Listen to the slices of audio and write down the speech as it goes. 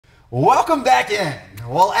Welcome back in.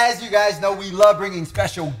 Well, as you guys know, we love bringing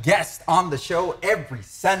special guests on the show every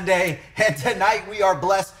Sunday. And tonight we are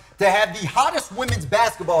blessed to have the hottest women's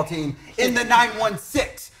basketball team in the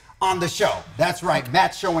 916 on the show. That's right,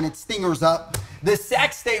 Matt's showing its stingers up. The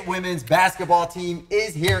Sac State women's basketball team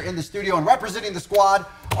is here in the studio, and representing the squad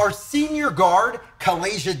are senior guard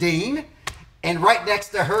Kalasia Dean, and right next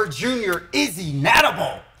to her, junior Izzy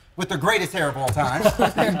Nadable, with the greatest hair of all time.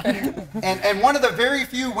 and one of the very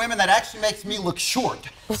few women that actually makes me look short.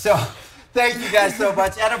 So thank you guys so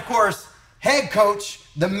much. And of course, head coach,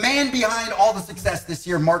 the man behind all the success this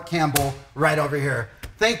year, Mark Campbell, right over here.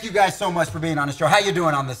 Thank you guys so much for being on the show. How you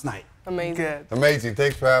doing on this night? Amazing. Good. Amazing.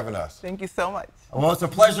 Thanks for having us. Thank you so much. Well, it's a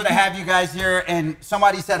pleasure to have you guys here. And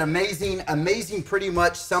somebody said amazing. Amazing pretty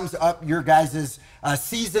much sums up your guys'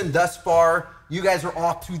 season thus far. You guys are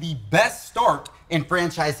off to the best start in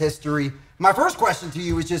franchise history. My first question to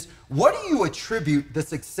you is just, what do you attribute the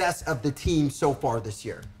success of the team so far this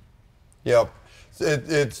year? Yep.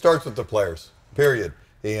 It starts with the players, period.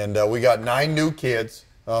 And we got 9 new kids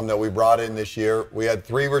that we brought in this year. We had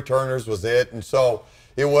 3 returners was it. And so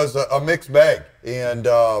it was a mixed bag. And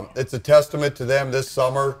it's a testament to them this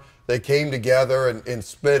summer. They came together and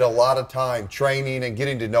spent a lot of time training and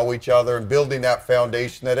getting to know each other and building that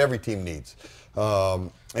foundation that every team needs.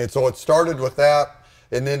 And so it started with that,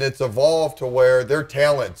 and then it's evolved to where their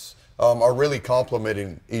talents are really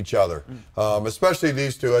complementing each other, especially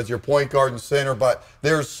these two as your point guard and center. But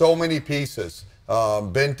there's so many pieces.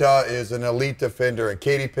 Binta is an elite defender, and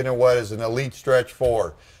Katie Pinnawet is an elite stretch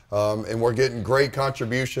four. And we're getting great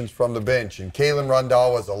contributions from the bench. And Kaylin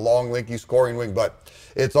Rundall is a long, lanky scoring wing. But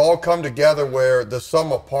it's all come together where the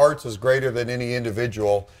sum of parts is greater than any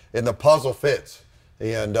individual, and the puzzle fits.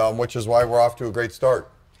 And which is why we're off to a great start.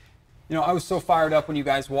 You know, I was so fired up when you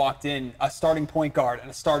guys walked in, a starting point guard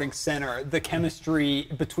and a starting center. The chemistry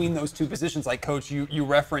between those two positions, like Coach, you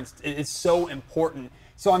referenced, is so important.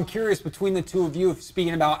 So I'm curious, between the two of you,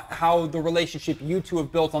 speaking about how the relationship you two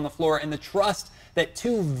have built on the floor and the trust that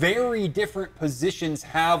two very different positions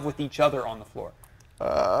have with each other on the floor.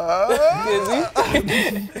 I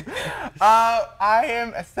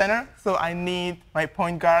am a center, so I need my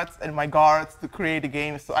point guards and my guards to create a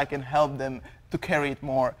game so I can help them to carry it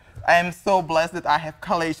more. I am so blessed that I have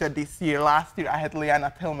Kalasia this year. Last year I had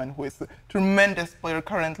Liana Tillman, who is a tremendous player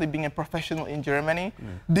currently being a professional in Germany.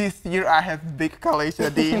 This year I have big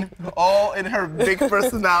Kalasia Dean, all in her big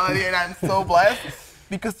personality, and I'm so blessed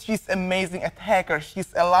because she's amazing attacker.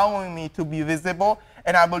 She's allowing me to be visible,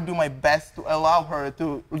 and I will do my best to allow her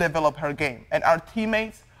to develop her game. And our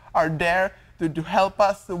teammates are there to help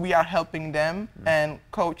us, so we are helping them, and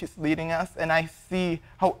Coach is leading us. And I see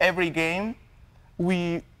how every game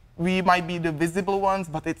we might be the visible ones,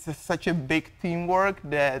 but it's such a big teamwork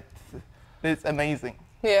that it's amazing.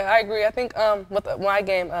 Yeah, I agree. I think with my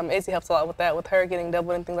game, Izzy helps a lot with that, with her getting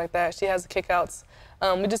doubled and things like that. She has the kickouts.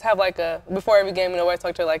 We just have like before every game, we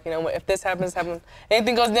talk to her like, if this happens,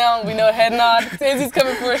 anything goes down, we know head nod, Izzy's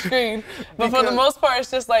coming for a screen. But for the most part,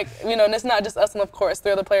 it's just like, it's not just us on the court, it's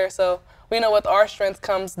 3 other players. So we know with our strength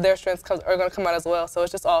comes, their strengths are going to come out as well. So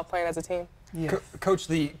it's just all playing as a team. Yes. Coach,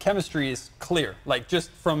 the chemistry is clear. Like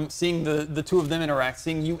just from seeing the two of them interact,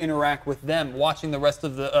 seeing you interact with them, watching the rest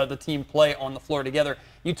of the team play on the floor together.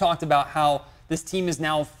 You talked about how this team is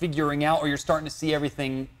now figuring out, or you're starting to see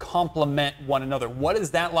everything complement one another. What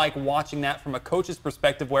is that like, watching that from a coach's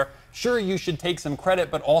perspective, where sure you should take some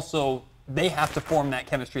credit, but also they have to form that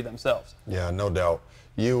chemistry themselves? Yeah, no doubt.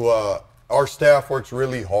 Our staff works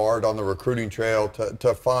really hard on the recruiting trail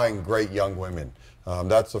to find great young women.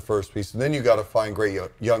 That's the first piece. And then you got to find great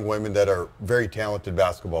young women that are very talented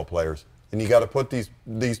basketball players. And you got to put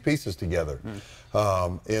these pieces together.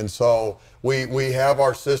 And so we have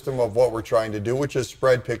our system of what we're trying to do, which is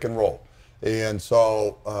spread, pick, and roll. And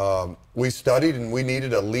so we studied, and we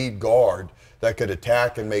needed a lead guard that could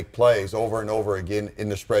attack and make plays over and over again in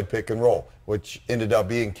the spread, pick, and roll, which ended up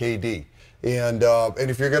being KD. And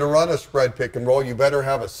if you're going to run a spread, pick, and roll, you better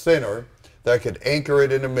have a center that could anchor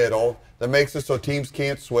it in the middle, that makes it so teams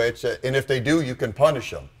can't switch. And if they do, you can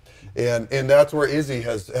punish them. And that's where Izzy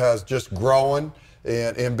has just grown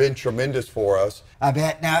and been tremendous for us. I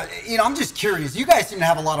bet. Now, I'm just curious. You guys seem to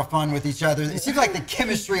have a lot of fun with each other. It seems like the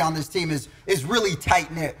chemistry on this team is really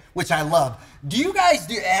tight-knit, which I love. Do you guys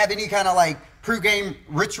have any kind of like pre-game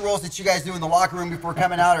rituals that you guys do in the locker room before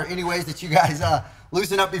coming out, or any ways that you guys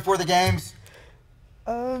loosen up before the games?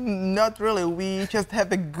 Not really. We just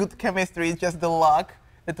have a good chemistry. It's just the luck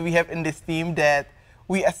that we have in this team that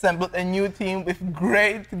we assembled a new team with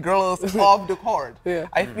great girls off the court. Yeah.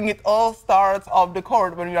 I think it all starts off the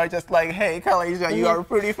court when you are just like, hey, Kalisha, you are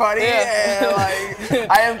pretty funny. Yeah. And like,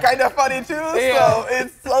 I am kind of funny too, Yeah. so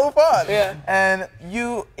it's so fun. Yeah. And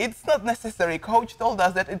it's not necessary. Coach told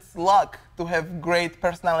us that it's luck to have great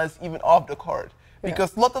personalities even off the court. Because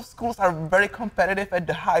a lot of schools are very competitive at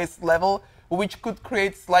the highest level, which could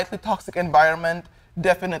create slightly toxic environment.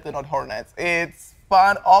 Definitely not Hornets. It's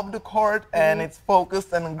fun off the court and it's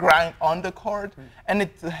focused and grind on the court, and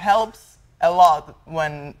it helps a lot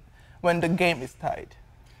when the game is tight.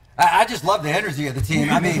 I just love the energy of the team.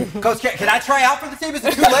 I mean, Coach, can I try out for the team? Is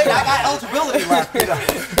it too late? I got eligibility left. You know.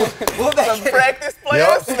 We'll make Some it. practice Yep,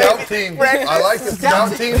 players. scout team. I like the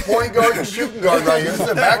scout team, point guard, and shooting guard right here. This is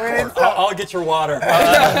the backcourt. I'll get your water.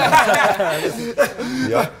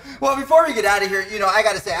 Yep. Well, before we get out of here, you know, I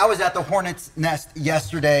got to say, I was at the Hornets Nest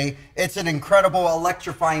yesterday. It's an incredible,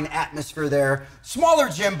 electrifying atmosphere there. Smaller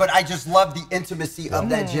gym, but I just love the intimacy of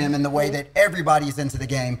that gym and the way that everybody's into the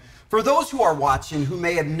game. For those who are watching who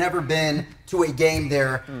may have never been to a game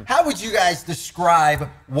there, how would you guys describe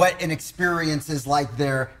what an experience is like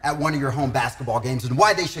there at one of your home basketball games and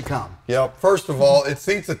why they should come? Yep. First of all, it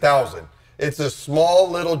seats 1,000. It's a small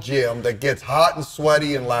little gym that gets hot and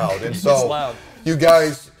sweaty and loud. And so, It's loud. you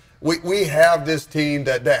guys, we have this team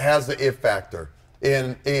that has the it factor.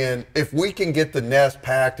 And if we can get the nest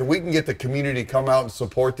packed and we can get the community to come out and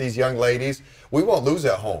support these young ladies, we won't lose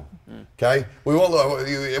at home. Okay? We won't.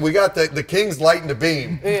 We got the Kings lighting the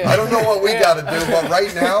beam. Yeah. I don't know what we got to do, but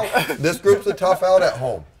right now, this group's a tough out at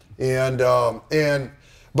home.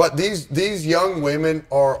 But these young women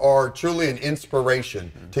are truly an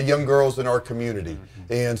inspiration to young girls in our community.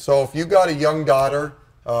 And so if you got a young daughter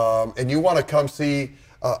and you want to come see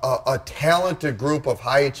a talented group of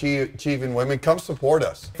high achieving women, come support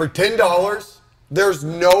us. For $10, there's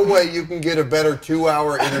no way you can get a better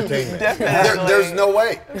 2-hour entertainment. There's no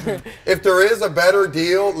way. If there is a better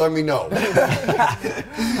deal, let me know.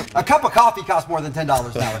 A cup of coffee costs more than $10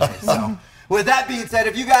 nowadays. So, with that being said,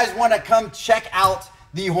 if you guys want to come check out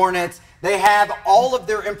the Hornets, they have all of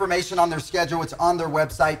their information on their schedule. It's on their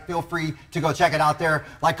website. Feel free to go check it out there.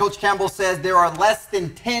 Like Coach Campbell says, there are less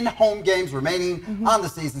than 10 home games remaining on the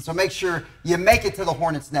season. So make sure you make it to the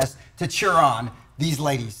Hornets Nest to cheer on these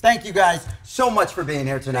ladies. Thank you guys so much for being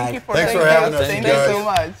here tonight. Thanks for having us, Thank you you guys. so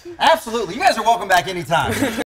much. Absolutely. You guys are welcome back anytime.